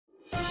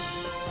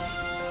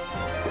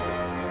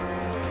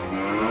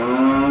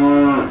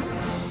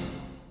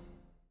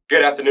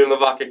Good afternoon,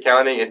 Lavaca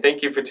County, and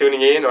thank you for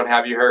tuning in on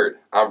Have You Heard?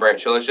 I'm Brant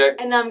Chilishek.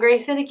 And I'm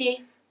Grace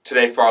Siddiqui.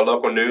 Today for our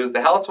local news, the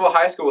Hallettsville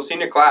High School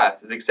senior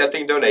class is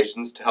accepting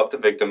donations to help the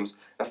victims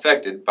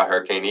affected by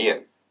Hurricane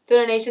Ian. The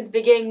donations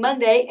beginning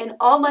Monday, and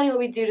all money will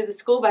be due to the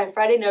school by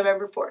Friday,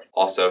 November 4th.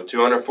 Also,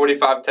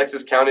 245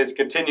 Texas counties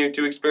continue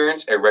to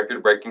experience a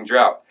record-breaking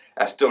drought,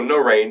 as still no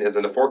rain is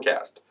in the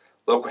forecast.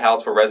 Local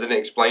Hallettsville resident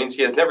explains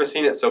he has never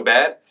seen it so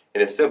bad,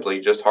 and is simply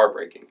just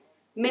heartbreaking.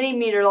 Many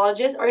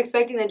meteorologists are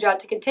expecting the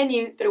drought to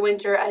continue through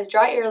winter as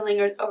dry air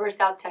lingers over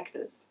South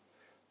Texas.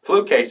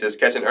 Flu cases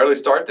catch an early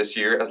start this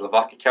year as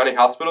Lavaca County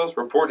hospitals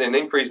report an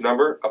increased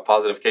number of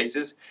positive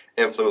cases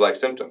and flu-like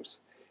symptoms.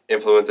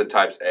 Influenza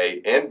types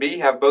A and B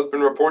have both been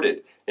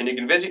reported, and you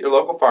can visit your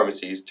local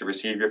pharmacies to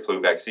receive your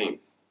flu vaccine.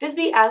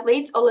 Bisbee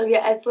athletes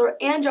Olivia Etzler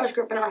and Josh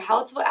Griffin are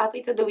Hallettsville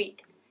Athletes of the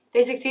Week.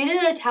 They succeeded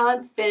in their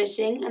talents,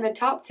 finishing in the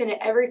top 10 at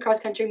every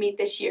cross-country meet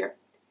this year.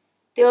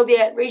 They will be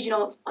at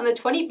regionals on the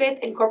 25th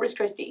in Corpus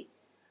Christi.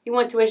 We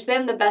want to wish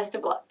them the best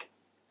of luck.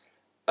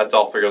 That's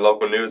all for your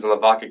local news in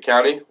Lavaca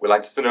County. We'd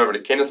like to send it over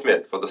to Kenneth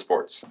Smith for the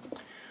sports.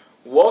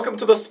 Welcome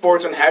to the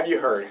Sports on Have You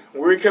Heard,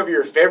 where we cover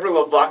your favorite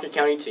Lavaca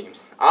County teams.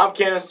 I'm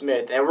Kenneth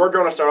Smith, and we're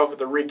going to start off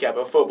with a recap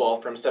of football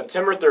from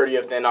September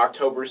 30th and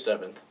October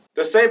 7th.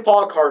 The St.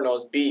 Paul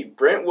Cardinals beat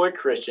Brentwood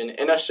Christian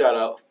in a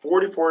shutout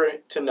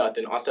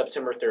 44-0 on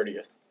September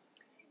 30th.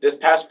 This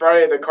past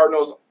Friday, the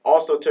Cardinals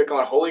also took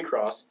on Holy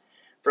Cross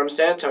from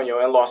San Antonio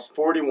and lost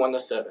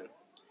 41-7.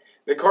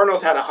 The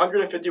Cardinals had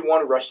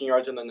 151 rushing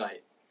yards in the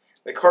night.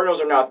 The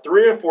Cardinals are now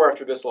 3-4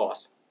 after this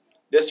loss.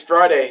 This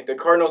Friday, the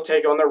Cardinals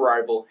take on their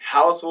rival,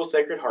 Hallettsville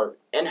Sacred Heart,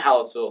 in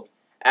Hallettsville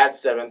at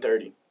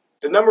 7:30.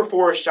 The number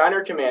 4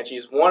 Shiner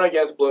Comanches won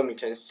against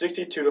Bloomington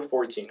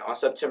 62-14 on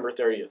September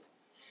 30th.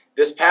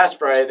 This past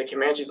Friday, the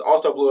Comanches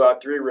also blew out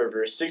Three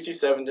Rivers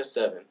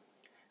 67-7.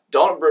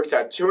 Dalton Brooks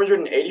had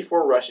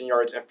 284 rushing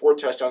yards and 4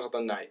 touchdowns on the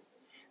night.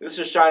 This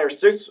is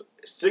Shiner's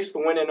sixth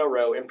win in a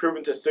row,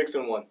 improving to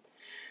 6-1.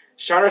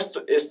 Shiner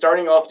is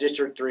starting off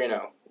District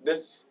 3-0.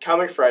 This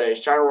coming Friday,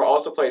 Shiner will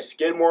also play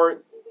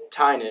Skidmore,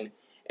 Tynan,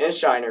 and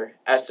Shiner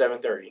at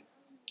 7:30.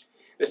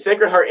 The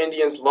Sacred Heart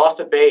Indians lost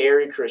to Bay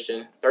Area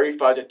Christian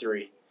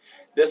 35-3.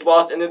 This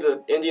loss ended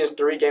the Indians'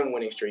 3-game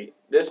winning streak.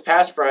 This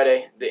past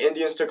Friday, the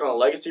Indians took on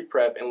Legacy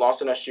Prep and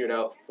lost in a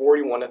shootout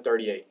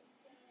 41-38.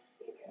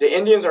 The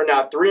Indians are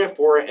now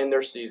 3-4 in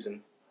their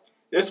season.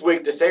 This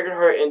week, the Sacred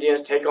Heart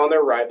Indians take on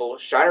their rival,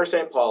 Shiner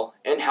St. Paul,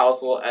 in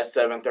Hallettsville at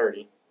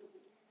 7:30.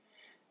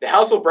 The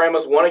Hallettsville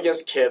Brahmas won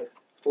against KIPP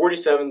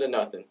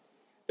 47-0.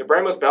 The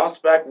Brahmas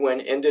bounced back win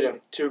ended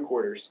in 2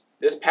 quarters.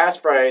 This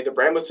past Friday, the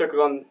Brahmas took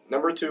on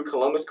number 2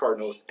 Columbus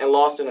Cardinals and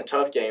lost in a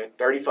tough game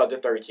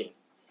 35-13.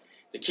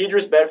 The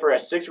Kedras Bedford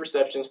had 6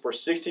 receptions for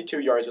 62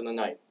 yards on the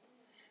night.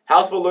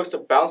 Hallettsville looks to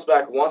bounce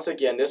back once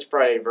again this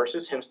Friday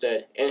versus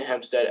Hempstead in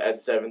Hempstead at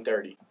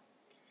 7:30.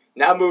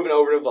 Now moving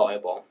over to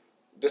volleyball.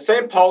 The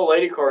St. Paul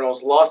Lady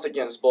Cardinals lost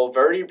against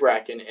Bulverde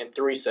Bracken in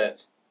 3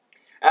 sets.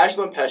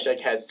 Ashlyn Peshek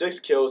had 6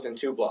 kills and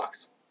 2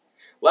 blocks.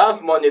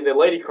 Last Monday, the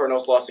Lady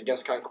Cardinals lost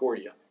against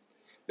Concordia.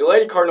 The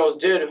Lady Cardinals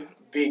did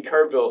beat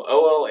Kerrville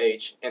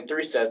OLH in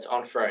 3 sets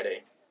on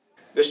Friday.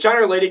 The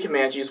Shiner Lady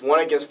Comanches won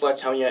against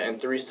Flatonia in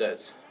 3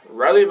 sets.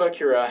 Riley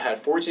Vakura had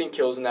 14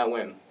 kills in that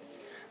win.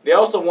 They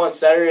also won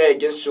Saturday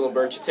against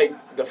Schulenburg to take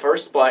the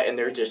first spot in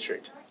their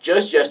district.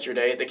 Just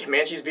yesterday, the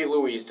Comanches beat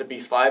Louise to be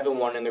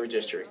 5-1 in their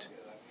district.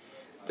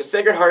 The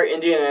Sacred Heart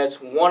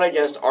Indianettes won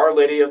against Our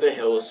Lady of the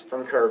Hills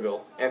from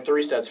Kerrville in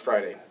 3 sets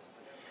Friday.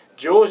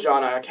 Jewel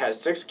Janak had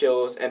 6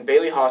 kills and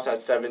Bailey Haas had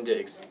 7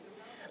 digs.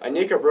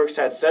 Anika Brooks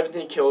had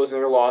 17 kills in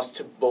their loss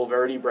to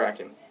Bulverde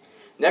Bracken.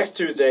 Next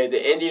Tuesday, the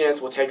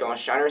Indianettes will take on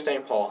Shiner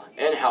St. Paul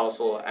in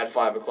Hallettsville at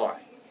 5 o'clock.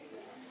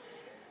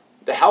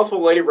 The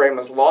Hallettsville Lady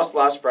Brahmas lost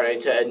last Friday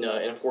to Edna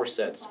in 4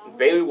 sets.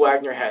 Bailey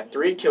Wagner had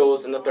 3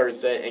 kills in the 3rd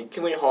set and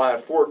Kinley Hall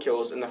had 4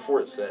 kills in the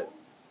 4th set.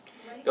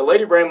 The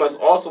Lady Brahmas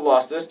also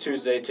lost this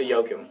Tuesday to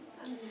Yoakum.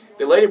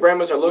 The Lady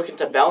Brahmas are looking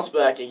to bounce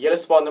back and get a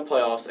spot in the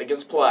playoffs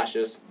against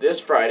Palacios this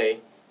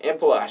Friday in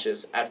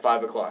Palacios at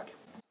 5 o'clock.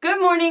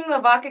 Good morning,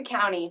 Lavaca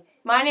County.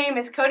 My name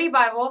is Cody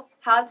Bible,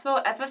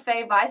 Hallettsville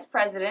FFA Vice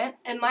President.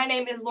 And my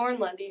name is Lauren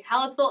Lundy,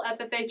 Hallettsville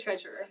FFA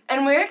Treasurer.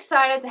 And we're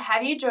excited to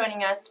have you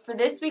joining us for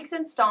this week's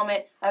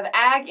installment of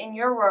Ag in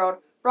Your World,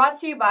 brought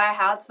to you by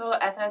Hallettsville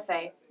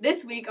FFA.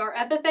 This week, our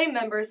FFA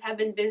members have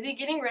been busy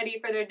getting ready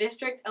for their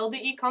district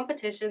LDE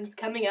competitions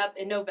coming up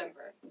in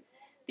November.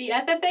 The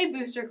FFA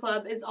Booster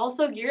Club is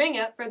also gearing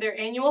up for their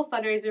annual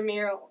fundraiser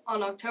meal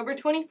on October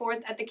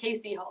 24th at the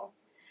KC Hall.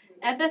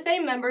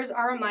 FFA members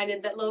are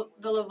reminded that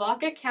the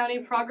Lavaca County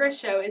Progress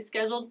Show is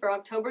scheduled for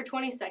October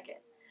 22nd.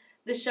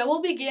 The show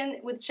will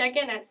begin with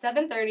check-in at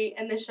 7:30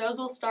 and the shows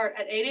will start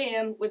at 8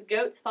 a.m. with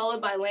goats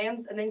followed by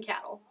lambs and then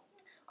cattle.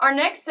 Our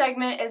next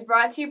segment is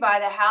brought to you by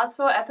the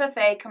Hallettsville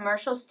FFA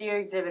Commercial Steer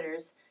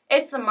Exhibitors.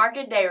 It's the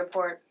Market Day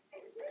Report.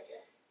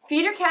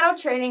 Feeder cattle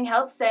trading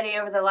held steady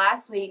over the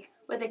last week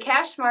with a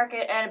cash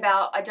market at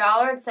about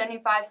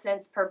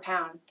 $1.75 per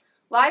pound.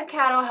 Live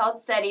cattle held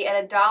steady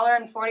at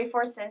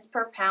 $1.44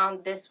 per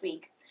pound this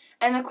week,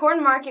 and the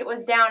corn market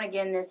was down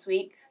again this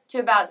week to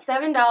about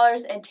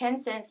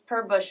 $7.10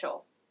 per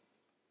bushel.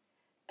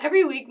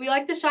 Every week, we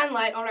like to shine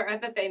light on our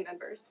FFA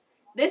members.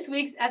 This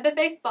week's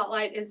FFA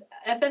Spotlight is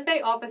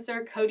FFA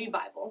Officer Cody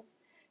Bible.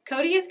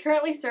 Cody is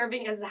currently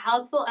serving as the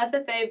Hallettsville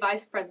FFA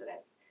Vice President.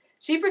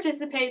 She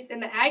participates in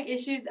the Ag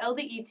Issues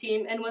LDE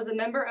team and was a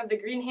member of the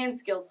Green Hand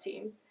Skills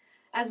team,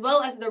 as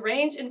well as the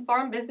Range and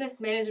Farm Business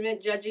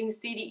Management Judging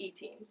CDE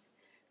teams.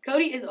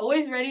 Cody is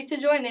always ready to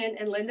join in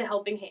and lend a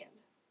helping hand.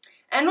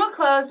 And we'll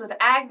close with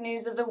Ag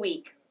News of the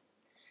Week.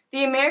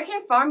 The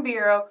American Farm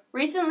Bureau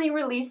recently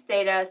released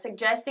data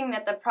suggesting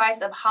that the price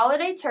of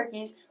holiday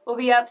turkeys will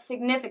be up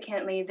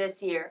significantly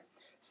this year.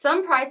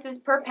 Some prices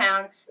per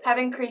pound have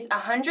increased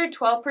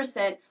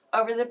 112%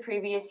 over the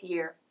previous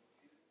year.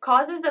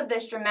 Causes of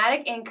this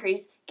dramatic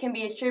increase can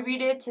be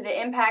attributed to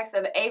the impacts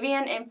of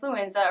avian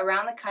influenza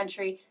around the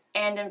country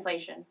and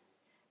inflation.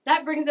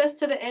 That brings us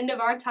to the end of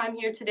our time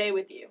here today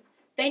with you.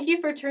 Thank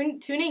you for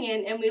tuning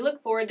in, and we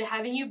look forward to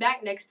having you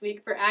back next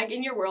week for Ag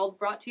in Your World,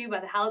 brought to you by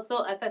the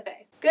Hallettsville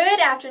FFA.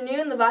 Good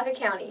afternoon, Lavaca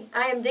County.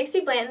 I am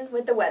Dixie Blanton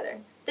with the weather.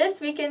 This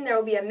weekend there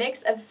will be a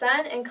mix of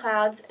sun and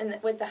clouds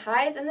with the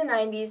highs in the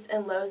 90s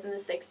and lows in the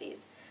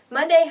 60s.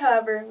 Monday,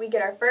 however, we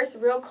get our first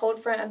real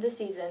cold front of the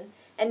season,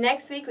 and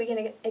next week we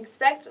can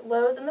expect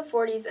lows in the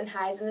 40s and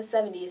highs in the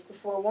 70s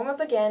before warm up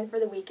again for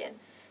the weekend.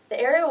 The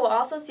area will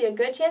also see a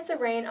good chance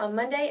of rain on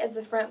Monday as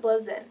the front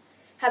blows in.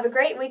 Have a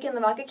great week in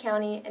Lavaca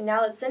County, and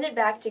now let's send it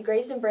back to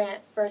Grace and Brant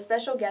for our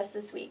special guest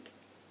this week.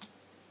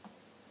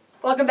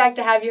 Welcome back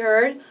to Have You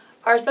Heard?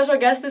 Our special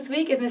guest this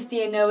week is Miss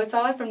Deanne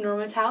Novosad from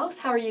Norma's House.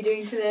 How are you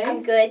doing today?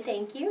 I'm good,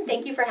 thank you.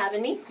 Thank you for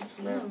having me. Yes,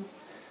 ma'am.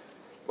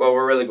 Well,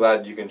 we're really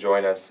glad you can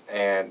join us,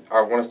 and I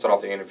want to start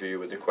off the interview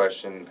with the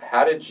question: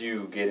 how did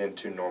you get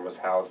into Norma's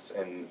House,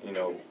 and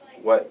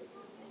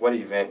what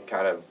event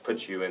kind of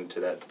put you into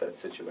that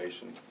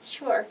situation?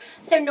 Sure.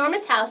 So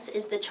Norma's House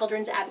is the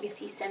Children's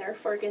Advocacy Center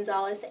for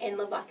Gonzales and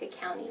Lavaca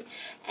County.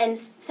 And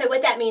so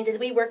what that means is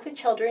we work with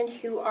children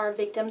who are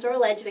victims or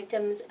alleged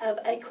victims of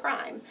a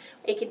crime.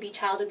 It could be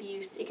child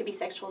abuse, it could be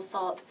sexual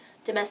assault,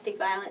 domestic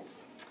violence,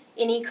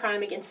 any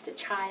crime against a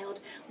child.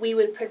 We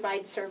would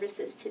provide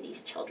services to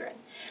these children.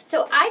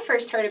 So I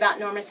first heard about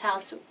Norma's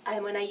House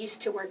when I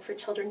used to work for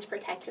Children's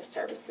Protective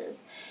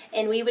Services,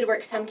 and we would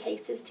work some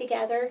cases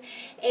together,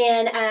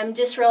 and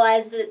just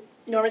realized that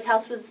Norma's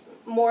House was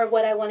more of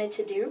what I wanted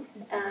to do.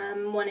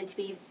 Wanted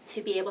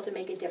to be able to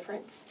make a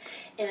difference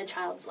in a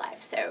child's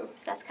life. So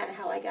that's kind of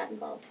how I got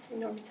involved in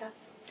Norma's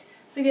House.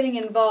 So getting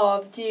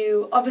involved,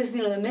 you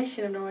obviously know the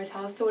mission of Norma's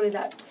House, so what is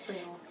that for you?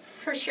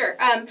 For sure.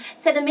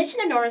 So the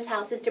mission of Norma's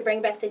House is to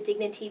bring back the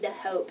dignity, the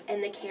hope,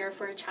 and the care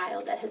for a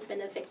child that has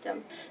been a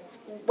victim.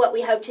 What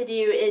we hope to do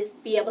is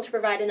be able to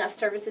provide enough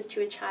services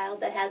to a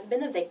child that has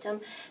been a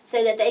victim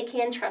so that they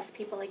can trust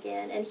people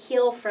again and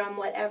heal from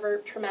whatever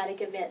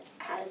traumatic event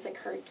has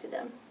occurred to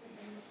them.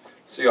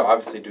 So you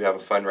obviously do have a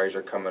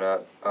fundraiser coming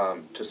up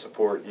to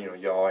support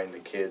y'all and the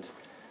kids.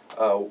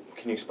 Can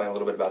you explain a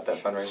little bit about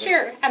that fundraiser?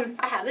 Sure.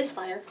 I have this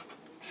flyer.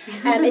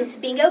 It's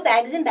Bingo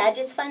Bags and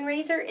Badges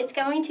fundraiser. It's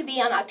going to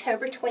be on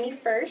October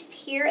 21st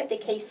here at the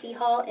KC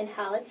Hall in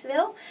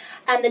Hallettsville.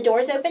 The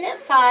doors open at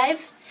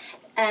 5.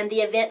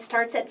 The event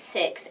starts at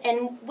 6.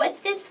 And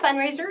what this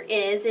fundraiser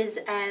is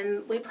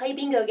we play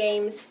bingo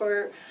games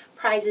for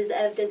prizes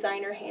of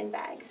designer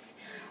handbags.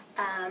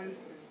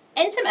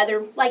 And some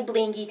other, like,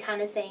 blingy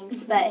kind of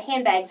things, but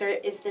handbags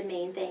is the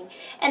main thing.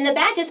 And the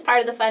badges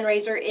part of the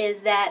fundraiser is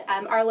that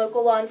our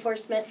local law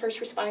enforcement, first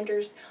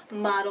responders,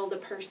 model the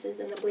purses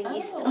and the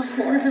blingy stuff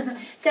for us.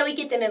 So we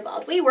get them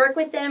involved. We work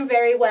with them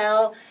very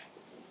well,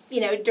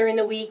 during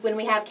the week when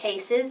we have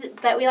cases,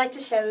 but we like to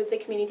show the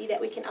community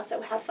that we can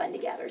also have fun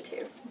together,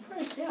 too. Of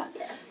course, yeah.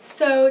 Yes.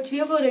 So to be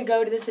able to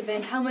go to this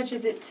event, how much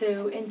is it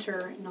to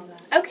enter and all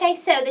that? Okay,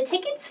 so the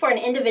tickets for an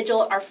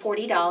individual are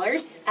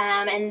 $40,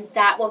 and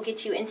that will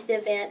get you into the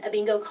event, a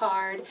bingo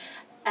card,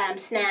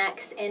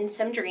 snacks, and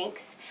some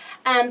drinks.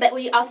 But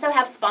we also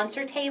have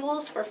sponsor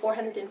tables for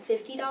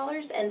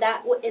 $450, and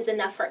that is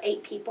enough for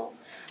 8 people.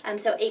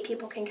 So 8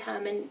 people can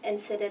come and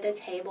sit at a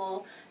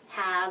table,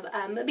 have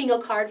a bingo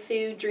card,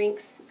 food,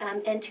 drinks,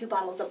 and 2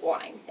 bottles of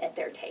wine at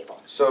their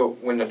table. So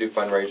when I do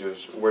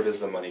fundraisers, where does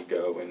the money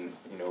go, and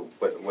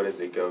what does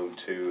it go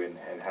to,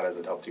 and how does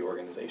it help the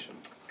organization?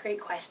 Great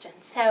question.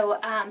 So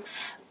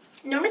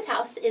Norma's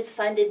House is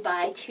funded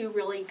by 2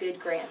 really good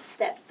grants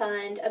that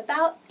fund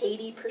about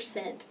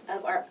 80%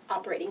 of our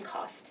operating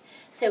cost.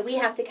 So we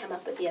have to come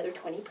up with the other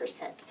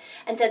 20%.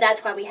 And so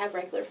that's why we have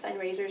regular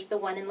fundraisers, the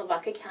one in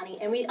Lavaca County,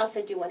 and we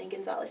also do one in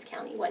Gonzales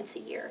County once a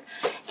year.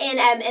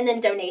 And then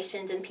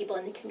donations and people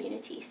in the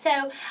community.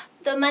 So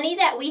the money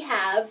that we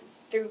have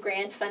through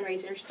grants,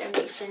 fundraisers,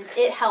 donations,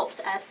 it helps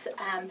us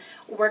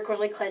work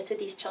really close with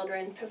these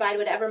children, provide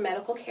whatever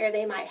medical care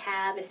they might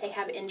have if they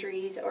have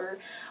injuries or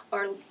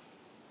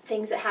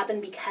things that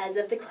happen because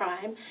of the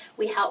crime.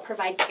 We help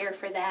provide care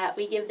for that.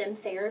 We give them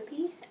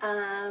therapy.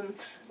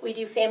 We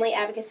do family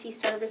advocacy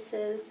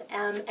services,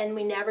 and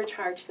we never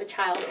charge the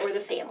child or the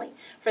family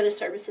for the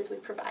services we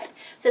provide.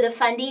 So the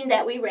funding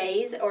that we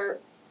raise or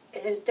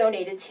is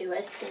donated to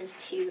us is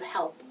to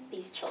help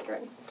these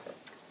children.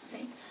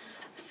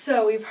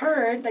 So we've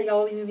heard that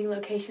y'all will be moving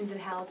locations in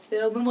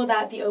Hallettsville. When will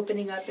that be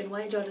opening up, and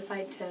why did y'all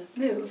decide to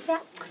move? Yeah.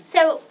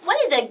 So one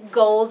of the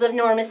goals of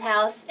Norma's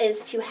House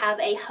is to have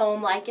a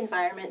home-like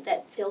environment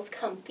that feels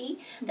comfy,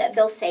 that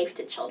feels safe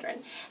to children.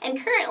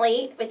 And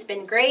currently, it's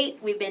been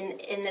great. We've been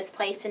in this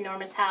place in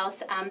Norma's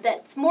House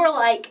that's more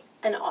like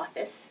an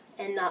office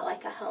and not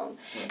like a home.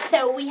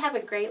 So we have a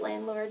great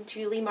landlord,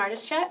 Julie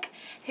Martischuk,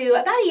 who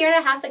about a year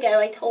and a half ago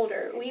I told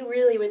her we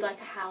really would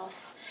like a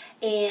house.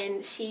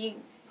 And she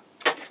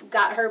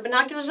got her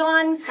binoculars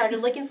on,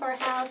 started looking for a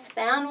house,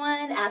 found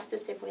one, asked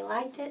us if we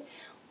liked it,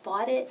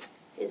 bought it,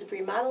 is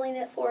remodeling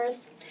it for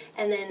us,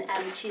 and then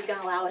she's going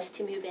to allow us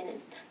to move in.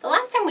 And the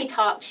last time we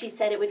talked, she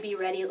said it would be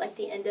ready like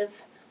the end of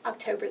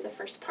October, the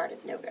first part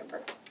of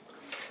November.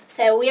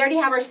 So we already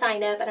have our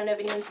sign up. I don't know if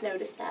anyone's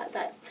noticed that,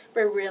 but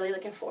we're really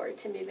looking forward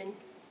to moving.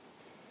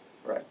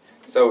 Right.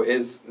 So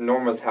is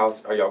Norma's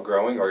House, are y'all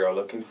growing, or y'all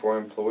looking for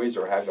employees,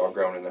 or have y'all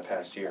grown in the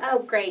past year? Oh,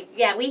 great.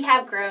 Yeah, we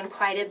have grown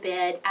quite a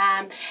bit.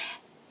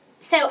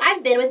 So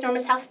I've been with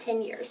Norma's House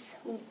 10 years.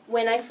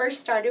 When I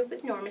first started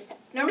with Norma's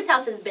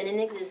House has been in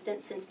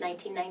existence since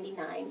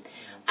 1999.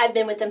 I've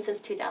been with them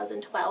since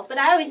 2012, but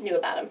I always knew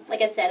about them.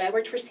 Like I said, I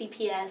worked for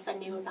CPS. I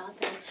knew about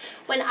them.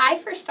 When I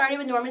first started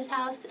with Norma's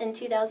House in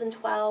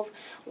 2012,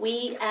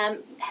 we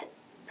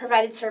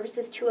provided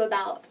services to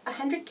about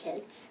 100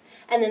 kids,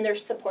 and then their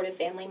supportive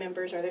family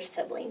members or their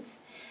siblings.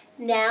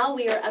 Now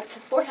we are up to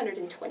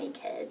 420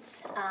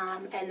 kids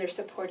and their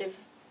supportive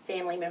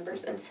family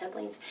members and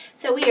siblings.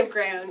 So we have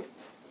grown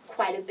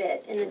quite a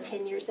bit in the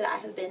 10 years that I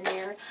have been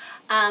there.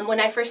 When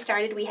I first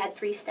started, we had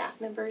 3 staff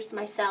members,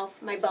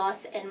 myself, my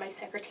boss, and my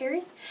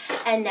secretary.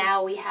 And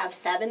now we have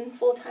 7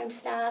 full-time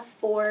staff,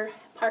 4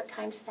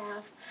 part-time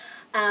staff.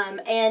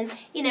 And,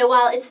 you know,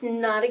 while it's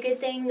not a good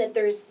thing that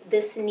there's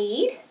this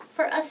need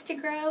for us to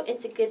grow,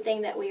 it's a good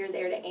thing that we are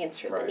there to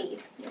answer the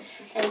need.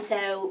 And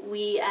so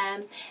we,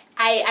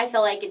 I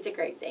feel like it's a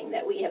great thing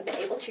that we have been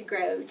able to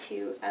grown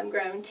to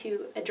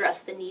address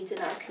the needs in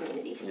our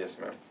communities. Yes,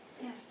 ma'am.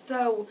 Yes.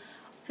 So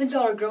since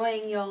y'all are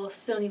growing, y'all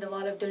still need a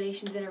lot of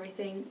donations and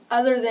everything.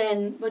 Other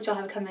than what y'all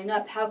have coming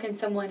up, how can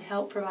someone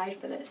help provide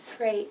for this?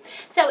 Great.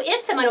 So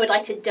if someone would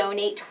like to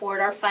donate toward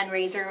our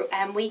fundraiser,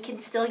 we can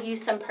still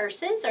use some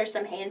purses or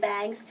some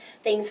handbags,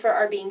 things for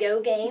our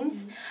bingo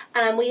games.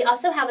 We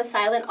also have a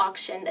silent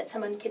auction that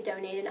someone could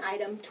donate an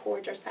item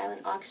towards our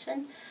silent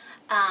auction.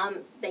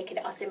 They could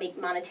also make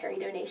monetary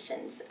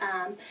donations.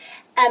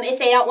 If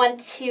they don't want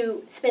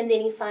to spend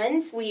any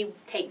funds, we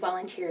take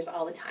volunteers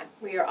all the time.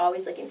 We are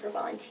always looking for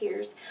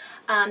volunteers.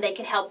 They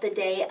could help the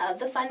day of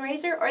the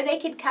fundraiser, or they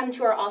could come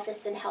to our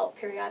office and help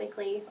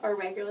periodically or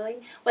regularly,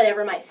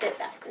 whatever might fit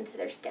best into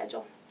their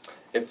schedule.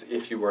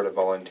 If you were to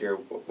volunteer,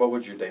 what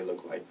would your day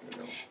look like? You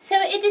know? So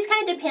it just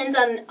kind of depends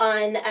on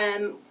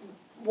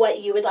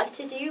what you would like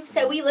to do.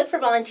 So we look for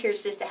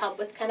volunteers just to help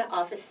with kind of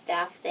office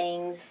staff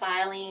things,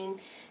 filing,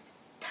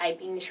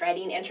 typing,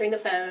 shredding, answering the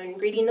phone,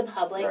 greeting the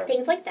public,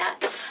 things like that.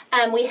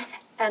 We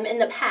have, in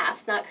the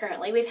past, not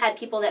currently, we've had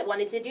people that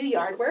wanted to do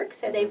yard work,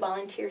 so they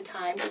volunteer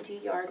time to do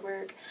yard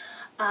work.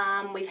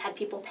 We've had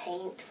people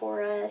paint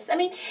for us. I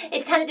mean,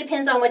 it kind of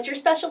depends on what your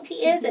specialty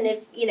is, and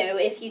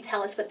if you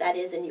tell us what that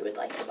is and you would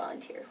like to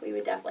volunteer, we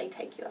would definitely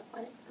take you up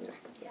on it. Yes.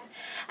 Yeah.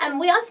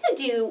 We also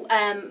do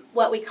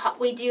what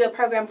we do a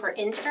program for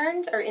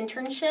interns or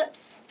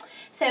internships.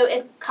 So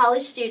if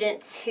college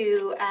students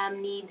who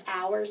need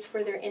hours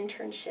for their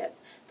internship,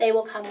 they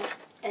will come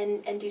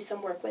and do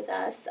some work with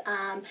us.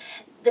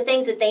 The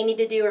things that they need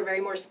to do are very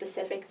more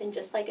specific than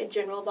just like a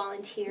general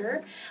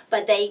volunteer,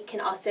 but they can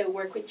also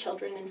work with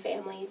children and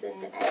families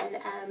and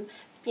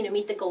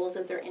meet the goals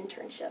of their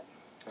internship.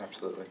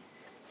 Absolutely.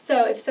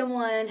 So if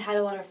someone had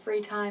a lot of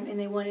free time and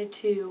they wanted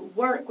to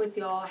work with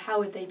y'all, how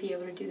would they be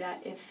able to do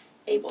that if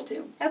able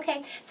to?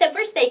 Okay, so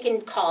first they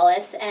can call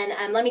us,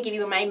 and let me give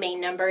you my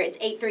main number. It's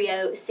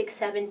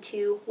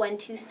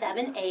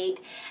 830-672-1278,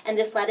 and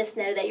just let us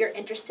know that you're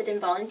interested in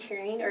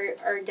volunteering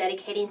or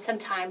dedicating some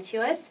time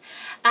to us.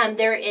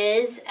 There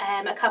is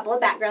a couple of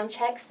background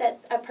checks that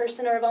a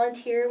person or a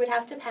volunteer would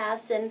have to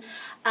pass, and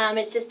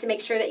it's just to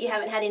make sure that you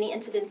haven't had any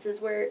incidences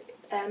where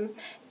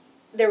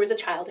there was a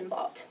child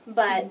involved.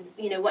 But,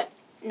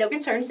 no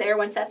concerns there.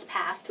 Once that's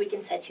passed, we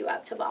can set you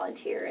up to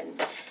volunteer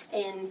and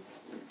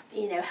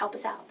help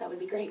us out. That would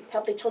be great.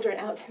 Help the children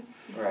out.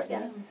 Right.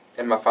 Yeah.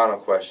 And my final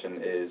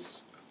question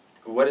is,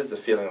 what is the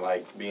feeling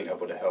like being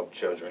able to help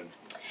children?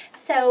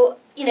 So,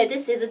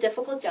 this is a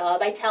difficult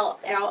job. I tell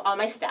all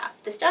my staff,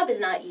 this job is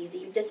not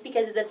easy just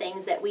because of the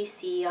things that we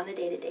see on a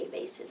day-to-day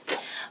basis.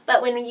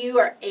 But when you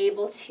are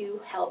able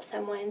to help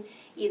someone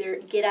either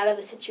get out of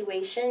a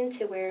situation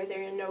to where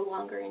they're no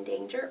longer in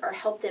danger or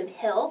help them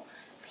heal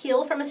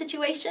from a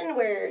situation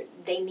where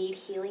they need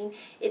healing,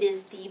 it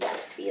is the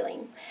best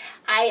feeling.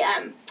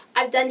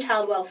 I've done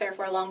child welfare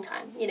for a long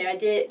time. I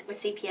did it with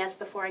CPS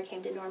before I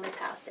came to Norma's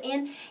House.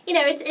 And,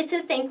 it's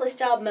a thankless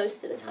job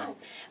most of the time.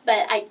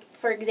 But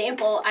for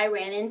example, I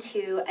ran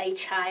into a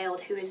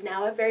child who is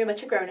now very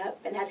much a grown-up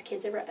and has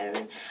kids of her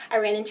own. I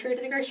ran into her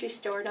at the grocery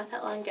store not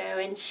that long ago,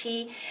 and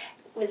she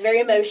was very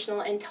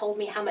emotional and told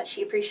me how much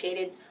she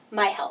appreciated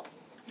my help.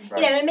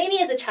 Right. You know, and maybe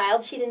as a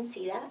child she didn't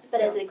see that,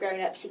 but Yeah. as a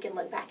grown-up she can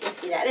look back and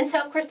see that. And so,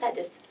 of course, that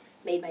just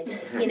made my day,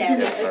 you know,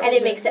 Yes, ma'am. and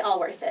it makes it all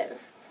worth it.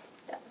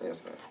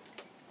 Yes, ma'am.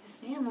 Yes,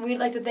 ma'am. We'd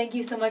like to thank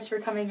you so much for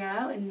coming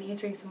out and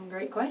answering some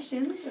great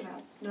questions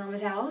about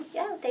Norma's house.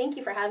 Yeah, thank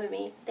you for having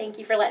me. Thank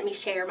you for letting me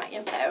share my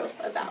info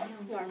about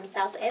Norma's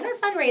house and our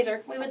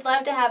fundraiser. We would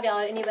love to have y'all,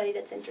 anybody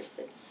that's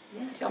interested.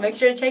 Yes, y'all make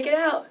sure to check it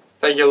out.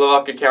 Thank you,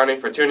 Lavaca County,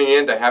 for tuning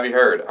in to Have You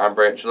Heard. I'm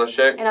Brant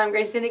Chalishik. And I'm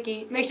Grace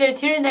Sinicki. Make sure to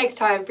tune in next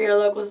time for your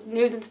local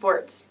news and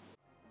sports.